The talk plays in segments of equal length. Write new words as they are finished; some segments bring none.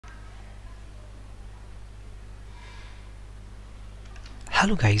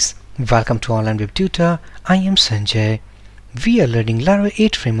Hello guys, welcome to Online Web Tutor. I am Sanjay. We are learning Laravel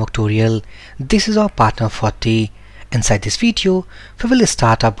 8 framework tutorial. This is our partner 40. Inside this video, we will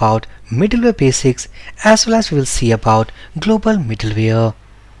start about middleware basics as well as we will see about global middleware.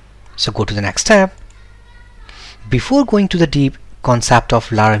 So go to the next step. Before going to the deep concept of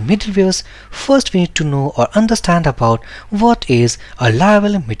Laravel middlewares, first we need to know or understand about what is a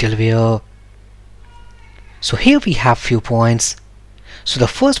Laravel middleware. So here we have few points. So the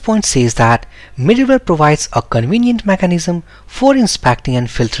first point says that middleware provides a convenient mechanism for inspecting and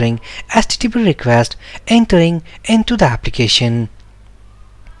filtering HTTP requests entering into the application.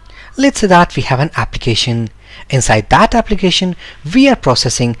 Let's say that we have an application. Inside that application, we are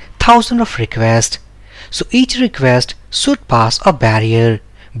processing thousands of requests. So each request should pass a barrier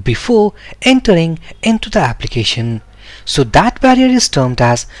before entering into the application. So that barrier is termed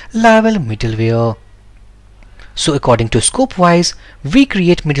as Laravel middleware. So according to scope wise, we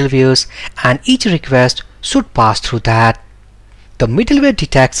create middlewares and each request should pass through that. The middleware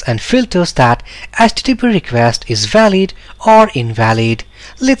detects and filters that HTTP request is valid or invalid,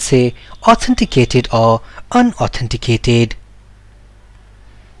 let's say authenticated or unauthenticated.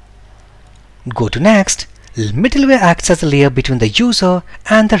 Go to next. Middleware acts as a layer between the user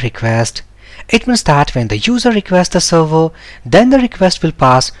and the request. It means that when the user requests the server, then the request will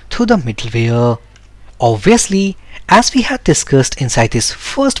pass through the middleware. Obviously, as we had discussed inside this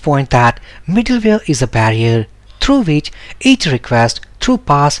first point that middleware is a barrier through which each request through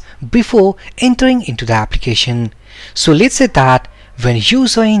pass before entering into the application. So let's say that when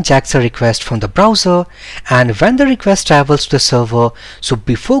user injects a request from the browser and when the request travels to the server, so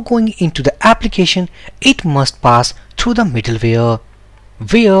before going into the application, it must pass through the middleware,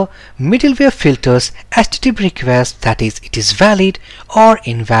 where middleware filters HTTP requests, that is, it is valid or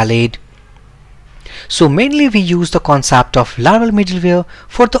invalid. So mainly we use the concept of Laravel middleware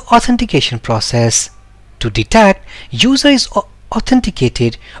for the authentication process to detect user is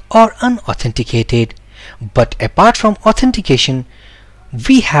authenticated or unauthenticated. But apart from authentication,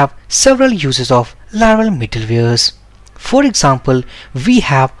 we have several uses of Laravel middlewares. For example, we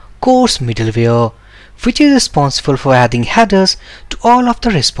have course middleware, which is responsible for adding headers to all of the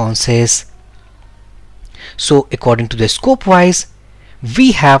responses. So according to the scope wise,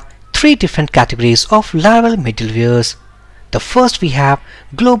 we have three different categories of Laravel middlewares. The first we have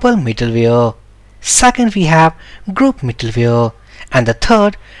global middleware, second we have group middleware, and the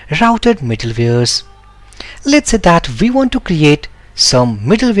third routed middlewares. Let's say that we want to create some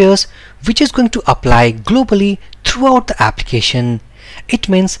middlewares which is going to apply globally throughout the application. It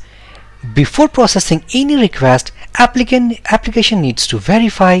means before processing any request, application needs to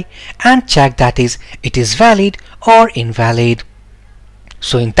verify and check that it is valid or invalid.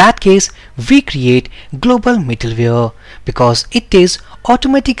 So in that case, we create global middleware because it is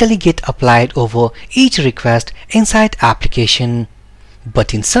automatically get applied over each request inside application.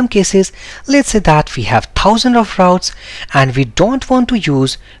 But in some cases, let's say that we have thousands of routes and we don't want to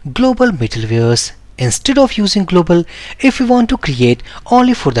use global middlewares. Instead of using global, if we want to create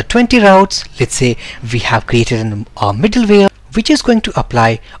only for the 20 routes, let's say we have created a middleware which is going to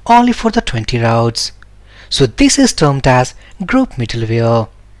apply only for the 20 routes. So this is termed as group middleware.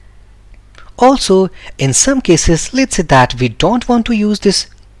 Also, in some cases, let's say that we don't want to use this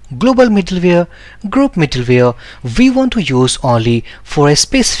global middleware, group middleware, we want to use only for a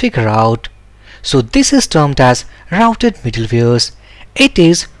specific route. So this is termed as routed middlewares. It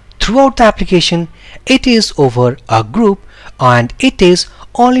is throughout the application, it is over a group and it is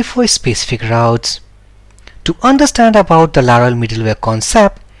only for specific routes. To understand about the Laravel middleware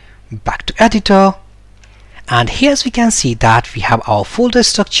concept, back to editor. And here we can see that we have our folder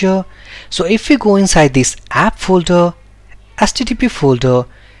structure. So if we go inside this app folder, HTTP folder,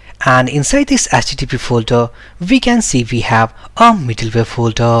 and inside this HTTP folder, we can see we have a middleware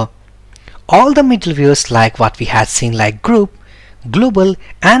folder. All the middlewares like what we had seen like group, global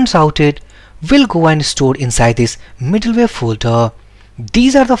and routed will go and store inside this middleware folder.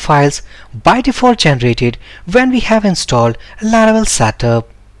 These are the files by default generated when we have installed Laravel setup.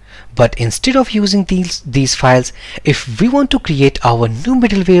 But instead of using these files, if we want to create our new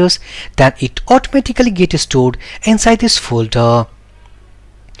middlewares, then it automatically gets stored inside this folder.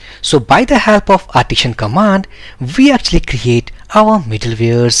 So by the help of artisan command, we actually create our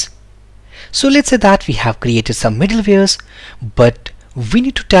middlewares. So let's say that we have created some middlewares, but we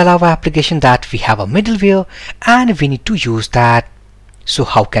need to tell our application that we have a middleware and we need to use that. So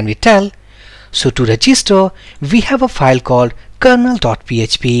how can we tell? So to register, we have a file called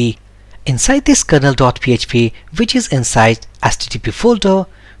kernel.php. Inside this kernel.php, which is inside HTTP folder,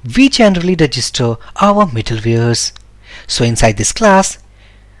 we generally register our middlewares. So inside this class,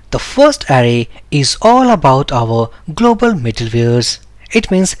 The first array is all about our global middlewares. It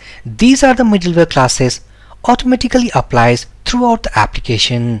means these are the middleware classes automatically applies throughout the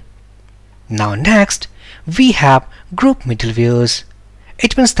application. Now next, we have group middlewares.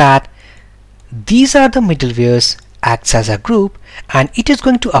 It means that these are the middlewares acts as a group and it is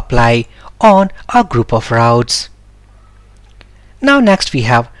going to apply on a group of routes. Now next we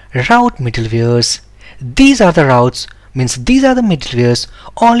have route middlewares. These are the routes, means these are the middlewares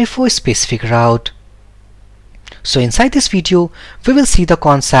only for a specific route. So inside this video we will see the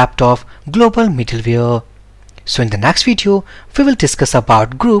concept of global middleware. So in the next video we will discuss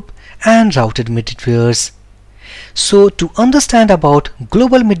about group and routed middlewares. So to understand about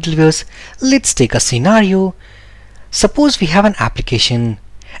global middlewares, let's take a scenario. Suppose we have an application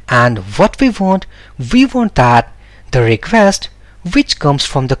and what we want that the request which comes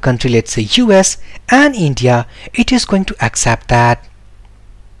from the country, let's say US and India, it is going to accept that.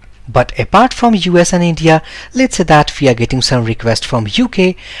 But apart from US and India, let's say that we are getting some request from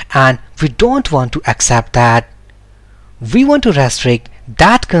UK and we don't want to accept that. We want to restrict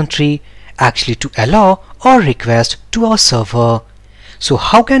that country actually to allow or request to our server. So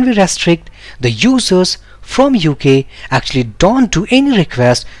how can we restrict the users from UK actually don't do any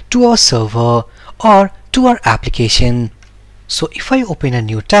request to our server or to our application? So if I open a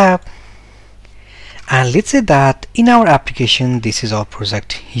new tab and let's say that in our application this is our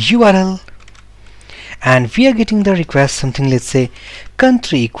project URL and we are getting the request something, let's say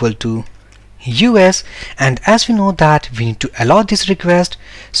country equal to US, and as we know that we need to allow this request,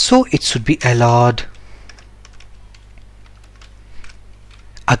 so it should be allowed.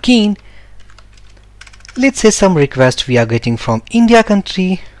 Again, let's say some request we are getting from India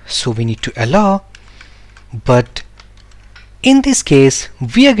country, so we need to allow, but in this case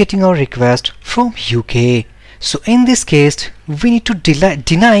we are getting our request from UK, so in this case we need to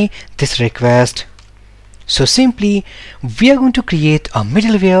deny this request. So simply we are going to create a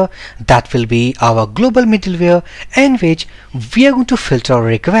middleware that will be our global middleware in which we are going to filter our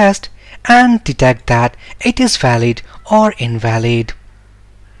request and detect that it is valid or invalid.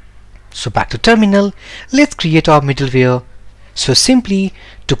 So back to terminal, let's create our middleware. So simply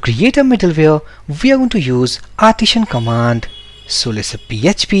to create a middleware we are going to use artisan command. So let's say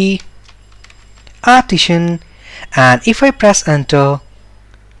PHP artisan, and if I press enter,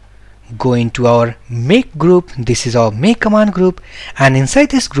 go into our make group. This is our make command group, and inside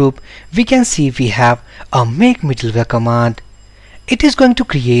this group we can see we have a make middleware command. It is going to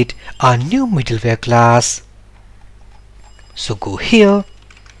create a new middleware class. So go here,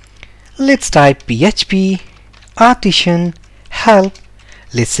 let's type PHP artisan help,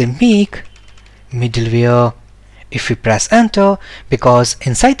 let's say make middleware. If we press enter, because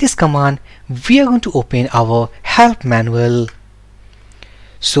inside this command we are going to open our help manual.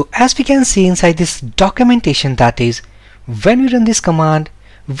 So as we can see inside this documentation, that is when we run this command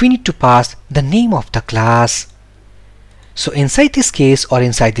we need to pass the name of the class. So inside this case or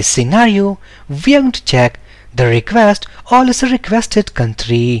inside this scenario we are going to check the request or let's say requested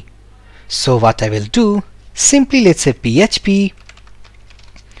country. So what I will do, simply let's say PHP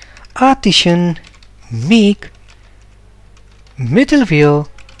artisan make middleware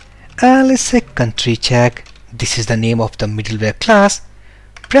and let's say country check. This is the name of the middleware class.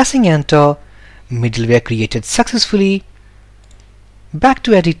 Pressing enter, middleware created successfully. Back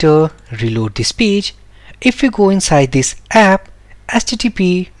to editor, reload this page. If we go inside this app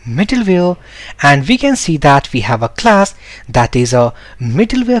http middleware, and we can see that we have a class that is a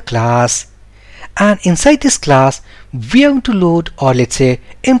middleware class, and inside this class we are going to load or let's say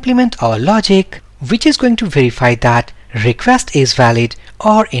implement our logic which is going to verify that request is valid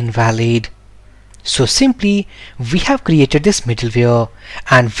or invalid. So simply we have created this middleware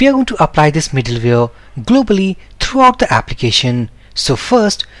and we are going to apply this middleware globally throughout the application. So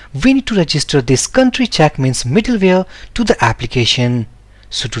first we need to register this country check means middleware to the application.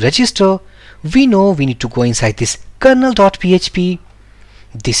 So to register we know we need to go inside this kernel.php.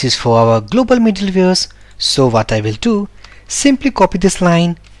 This is for our global middlewares. So what I will do, simply copy this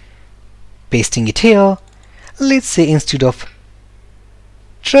line, pasting it here. Let's say instead of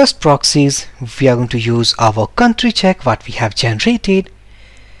trust proxies we are going to use our country check what we have generated.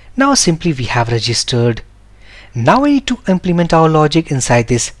 Now simply we have registered. Now we need to implement our logic inside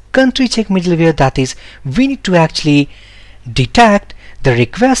this country check middleware, that is we need to actually detect the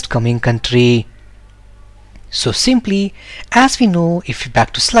request coming country. So simply as we know, if we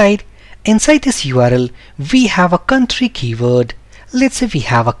back to slide, inside this URL we have a country keyword. Let's say we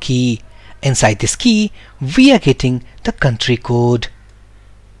have a key. Inside this key we are getting the country code.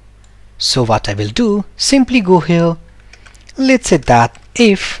 So what I will do, simply go here, let's say that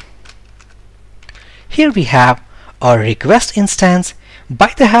if here we have our request instance.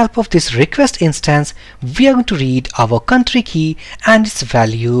 By the help of this request instance, we are going to read our country key and its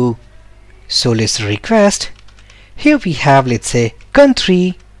value. So let's request. Here we have, let's say,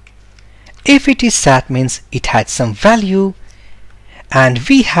 country. If it is set, means it had some value. And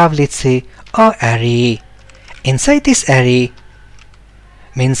we have, let's say, our array. Inside this array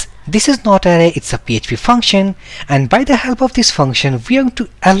means this is not array, it's a PHP function, and by the help of this function we are going to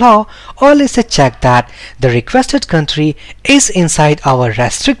allow, or let's say check that the requested country is inside our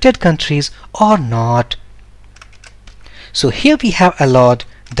restricted countries or not. So here we have allowed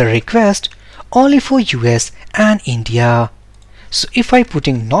the request only for US and India. So if I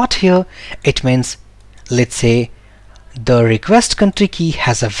putting not here, it means, let's say, the request country key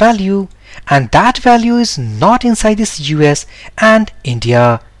has a value and that value is not inside this US and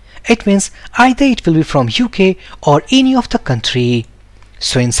India. It means either it will be from UK or any of the country.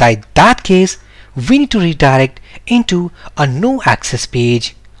 So inside that case, we need to redirect into a no access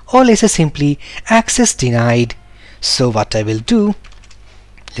page, or let's say simply access denied. So what I will do,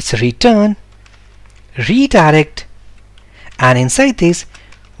 let's return redirect, and inside this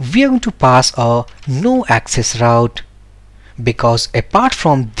we are going to pass a no access route, because apart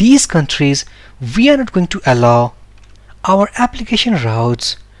from these countries we are not going to allow our application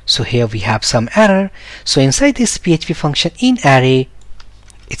routes. So here we have some error. So inside this PHP function in array,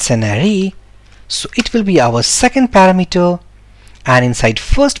 it's an array, so it will be our second parameter, and inside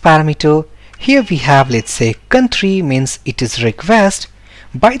first parameter here we have, let's say, country, means it is request.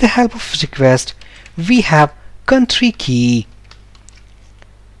 By the help of request we have country key.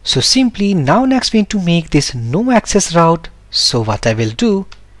 So simply now next we need to make this no access route. So what I will do,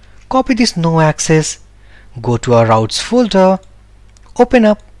 copy this no access, go to our routes folder, open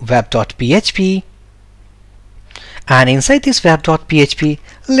up web.php, and inside this web.php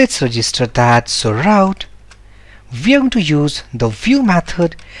let's register that. So route, we are going to use the view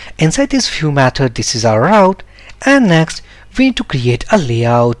method. Inside this view method, this is our route, and next we need to create a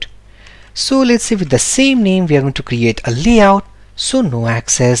layout. So let's say with the same name we are going to create a layout, so no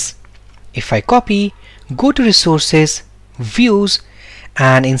access. If I copy, go to resources, views,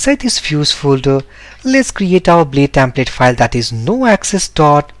 and inside this views folder let's create our blade template file, that is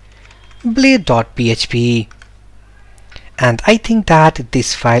noaccess.blade.php. and I think that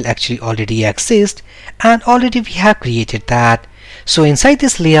this file actually already exists and already we have created that. So inside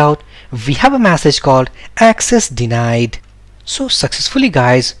this layout we have a message called access denied. So successfully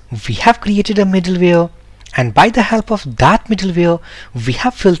guys, we have created a middleware, and by the help of that middleware we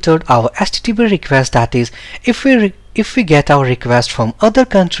have filtered our HTTP request, that is if we get our request from other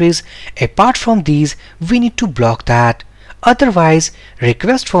countries, apart from these we need to block that. Otherwise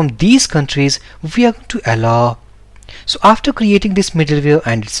request from these countries we are going to allow. So after creating this middleware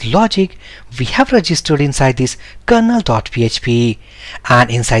and its logic, we have registered inside this kernel.php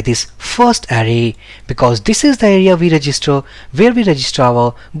and inside this first array, because this is the area we register where we register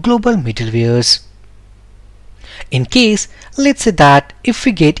our global middlewares. In case, let's say that if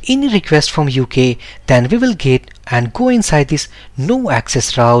we get any request from UK, then we will get and go inside this no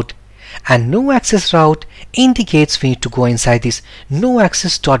access route, and no access route indicates we need to go inside this no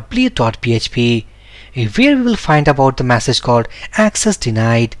access.blade.php, where we will find about the message called access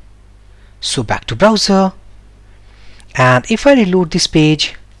denied. So back to browser, and if I reload this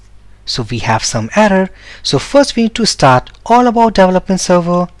page, so we have some error. So first we need to start all about development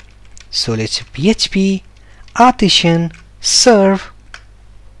server. So let's php artisan serve.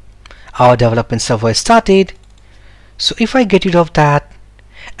 Our development server is started. So if I get rid of that,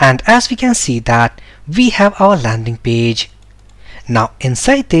 and as we can see that we have our landing page. Now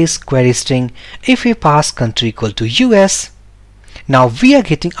inside this query string, if we pass country equal to US, now we are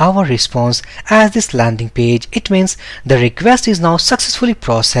getting our response as this landing page. It means the request is now successfully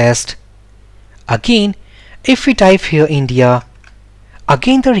processed. Again, if we type here India,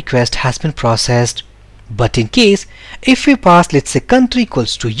 again the request has been processed. But in case if we pass, let's say, country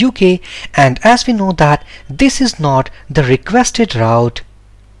equals to UK, and as we know that this is not the requested route,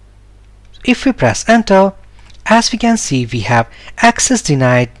 if we press enter, as we can see we have access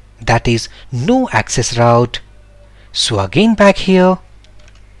denied, that is no access route. So again back here,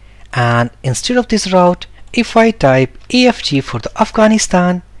 and instead of this route if I type AFG for the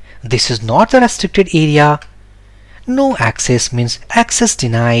Afghanistan, this is not the restricted area. No access means access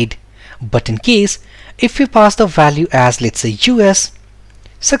denied. But in case if we pass the value as, let's say, US,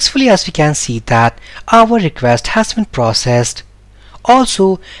 successfully, as we can see that our request has been processed.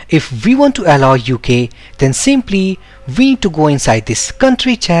 Also, if we want to allow UK, then simply we need to go inside this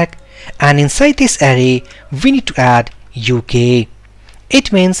country check, and inside this array we need to add UK.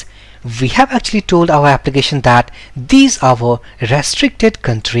 It means we have actually told our application that these are our restricted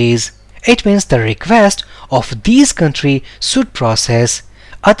countries. It means the request of these countries should process.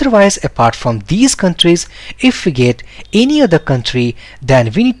 Otherwise, apart from these countries, if we get any other country,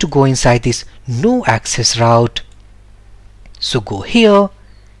 then we need to go inside this no access route. So go here,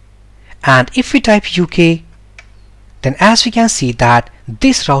 and if we type UK, then as we can see that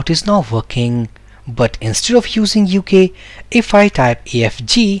this route is now working. But instead of using UK, if I type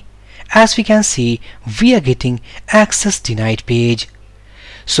AFG, as we can see, we are getting access denied page.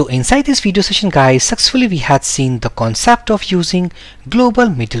 So inside this video session guys, successfully we had seen the concept of using global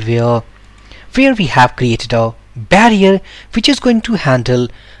middleware, where we have created a barrier which is going to handle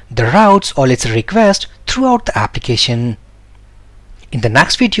the routes or its request throughout the application. In the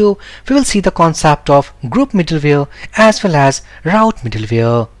next video, we will see the concept of group middleware as well as route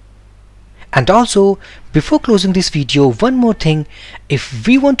middleware. And also, before closing this video, one more thing, if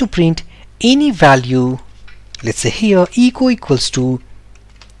we want to print any value, let's say here echo equals to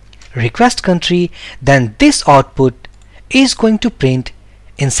request country, then this output is going to print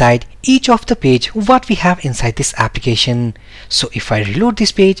inside each of the page what we have inside this application. So if I reload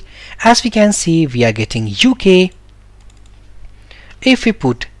this page, as we can see, we are getting UK. If we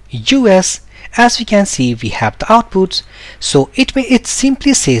put US, as we can see, we have the outputs. So it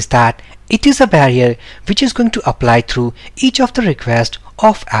simply says that it is a barrier which is going to apply through each of the requests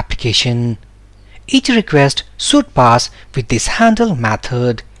of application. Each request should pass with this handle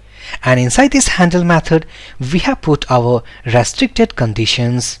method, and inside this handle method we have put our restricted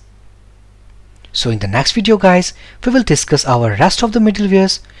conditions. So in the next video guys, we will discuss our rest of the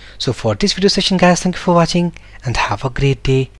middlewares. So for this video session guys, thank you for watching and have a great day.